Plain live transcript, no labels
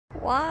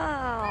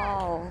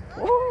Wow!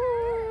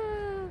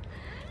 Woo!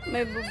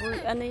 May bubul,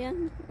 ano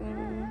yan?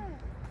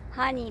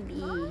 Honey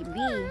bee.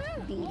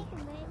 Bee.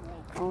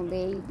 Oh,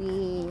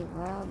 baby.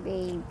 Wow,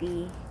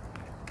 baby.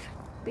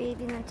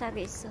 Baby ng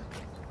charis.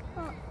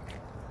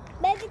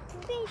 Baby.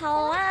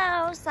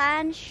 Hello,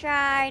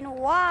 sunshine.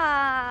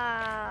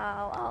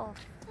 Wow! Oh.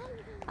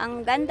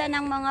 Ang ganda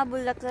ng mga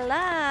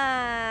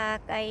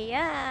bulaklak.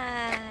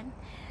 Ayan.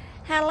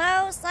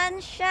 Hello,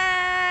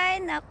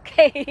 sunshine.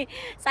 Okay.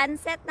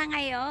 Sunset na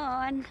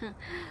ngayon.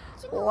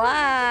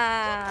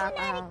 Wow.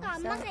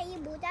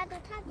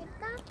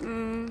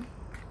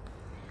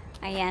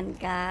 Ayan,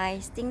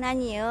 guys. Tingnan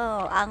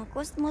niyo. Ang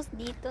kusmos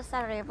dito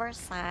sa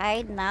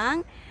riverside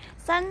ng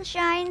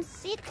Sunshine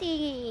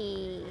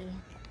City.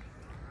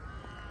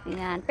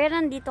 Ayan. Pero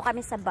nandito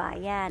kami sa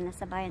bayan.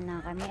 Nasa bayan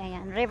na kami.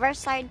 Ayan.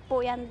 Riverside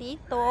po yan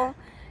dito.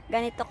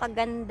 Ganito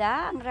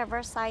kaganda ang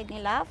riverside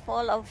nila.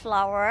 Full of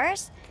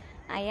flowers.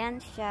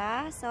 Ayan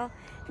siya. So,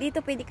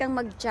 dito pwede kang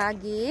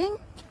mag-jogging,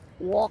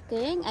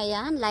 walking.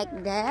 Ayan, like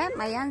them.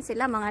 Ayan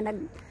sila, mga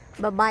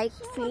nagbabike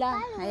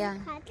sila. Ayan.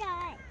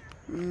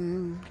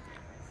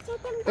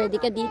 Pwede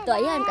ka dito.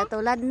 Ayan,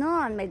 katulad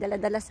nun. May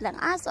dala-dala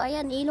silang aso.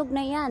 Ayan, ilog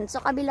na yan.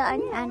 So,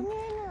 kabilaan yan.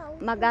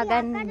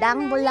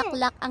 Magagandang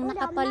bulaklak ang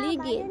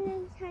nakapaligid.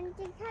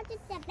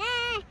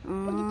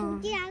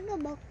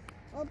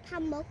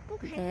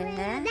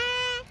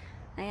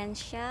 Ayan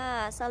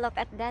siya. So, look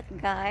at that,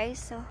 guys.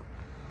 So,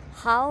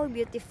 how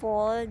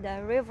beautiful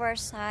the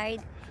riverside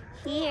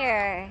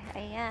here.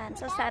 Ayan.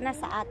 So, sana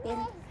sa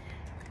atin,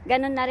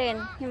 ganun na rin.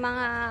 Yung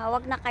mga,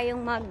 wag na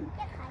kayong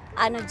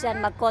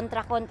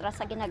mag-kontra-kontra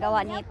sa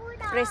ginagawa ni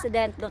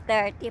President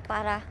Duterte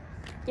para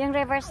yung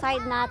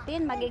riverside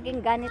natin, magiging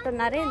ganito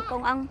na rin.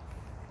 Kung ang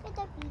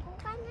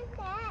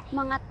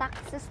mga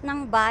taxes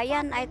ng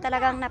bayan ay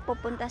talagang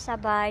napupunta sa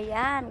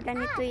bayan.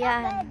 Ganito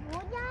yan.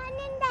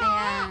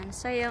 Ayan.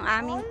 So, yung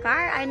aming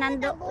car ay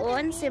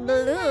nandoon, si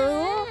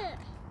Blue.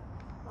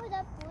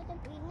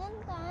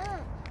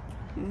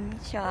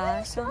 Siya.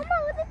 So,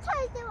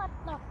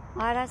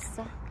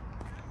 알았어.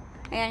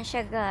 Ayan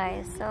siya,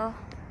 guys. So,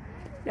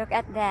 look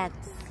at that.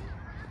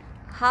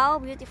 How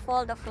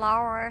beautiful the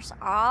flowers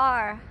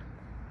are.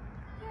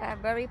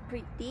 Very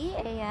pretty.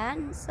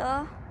 Ayan.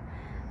 So,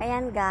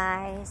 ayan,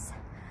 guys.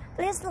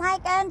 Please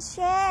like and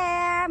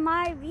share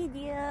my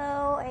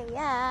video.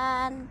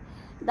 Ayan.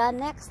 The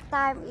next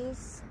time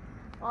is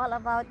all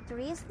about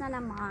trees na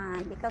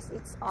naman because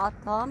it's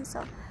autumn.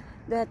 So,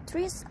 the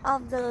trees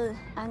of the,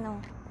 ano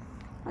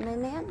na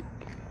yan?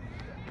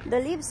 The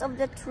leaves of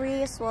the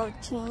trees will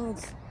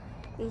change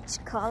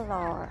each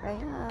color.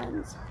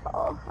 Ayan.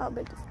 Oh, how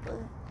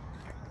beautiful.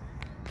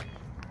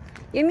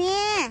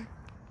 Yumi!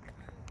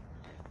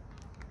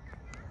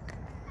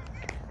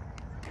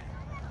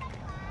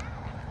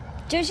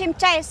 조심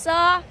차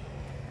있어.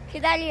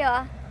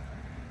 기다려.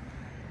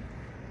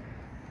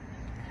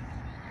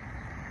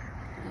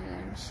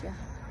 Ayan siya.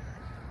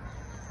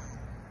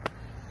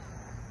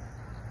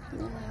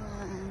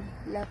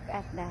 Look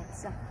at that.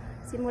 So,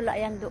 simula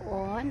yan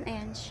doon.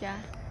 Ayan siya.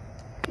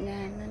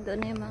 Ayan,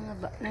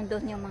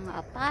 nandun yung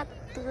mga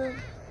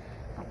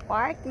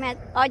apartment.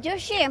 Oh,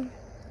 Joshim!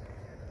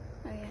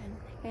 Ayan.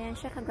 Ayan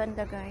siya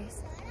kaganda, guys.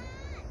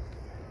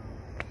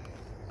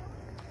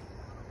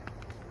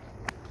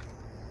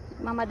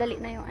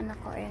 Mamadali na yung anak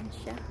ko. Ayan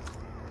siya.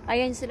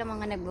 Ayan sila,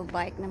 mga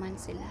nagbabike naman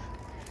sila.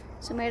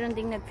 So, mayroon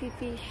ding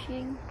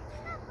nag-fishing.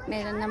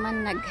 Mayroon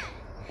naman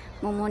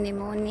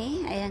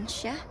nag-mumuni-muni. Ayan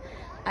siya.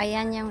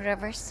 Ayan yung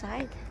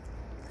riverside.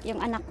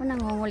 Yung anak ko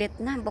nangungulit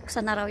na.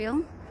 Buksan na raw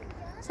yung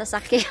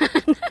sasakyan.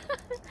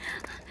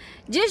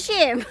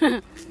 Jushim!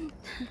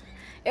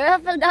 You will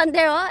fall down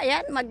there, oh.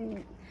 Ayan,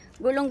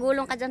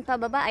 maggulong-gulong ka dyan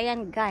pababa.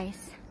 Ayan,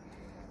 guys.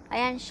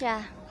 Ayan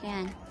siya.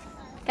 Ayan.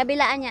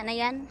 Kabilaan niya na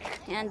yan.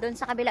 Ayan, dun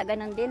sa kabila,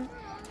 ganun din.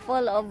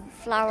 Full of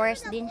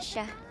flowers din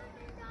siya.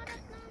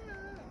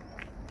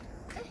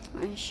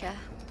 Ayan siya.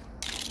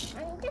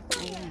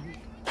 Ayan.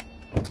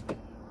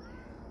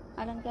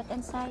 Alam, get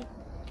inside.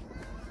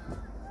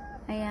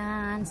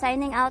 Ayan,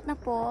 signing out na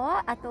po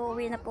at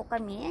uuwi na po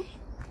kami.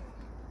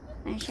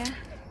 Ayan siya.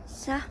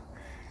 So,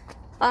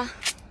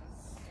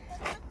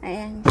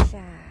 ayan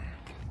siya.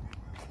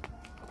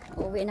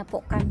 Uuwi na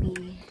po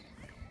kami.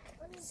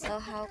 So,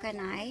 how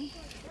can I?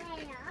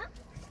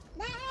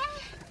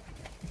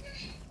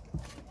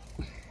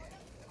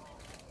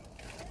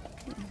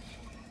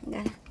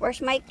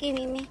 Where's Mikey,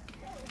 Mimi?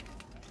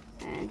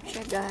 Ayan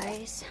siya,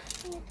 guys.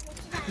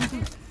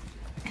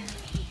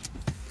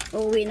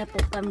 Uuwi na po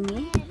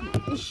kami.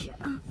 Siya.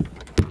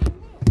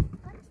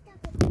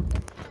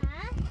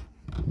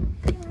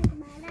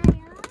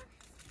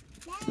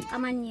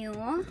 Aman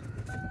nyo.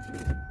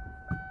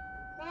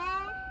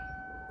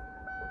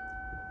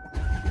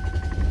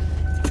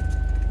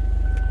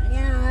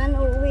 Ayan,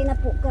 uuwi na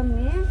po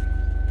kami.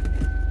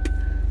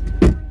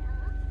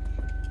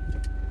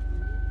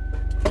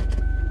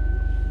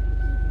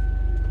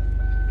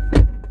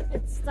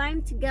 It's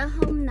time to go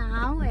home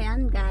now.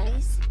 Ayan,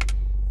 guys.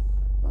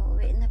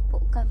 Uuwi na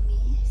po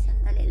kami.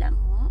 Sandali lang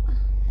ho.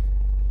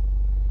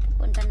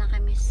 Punta na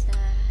kami sa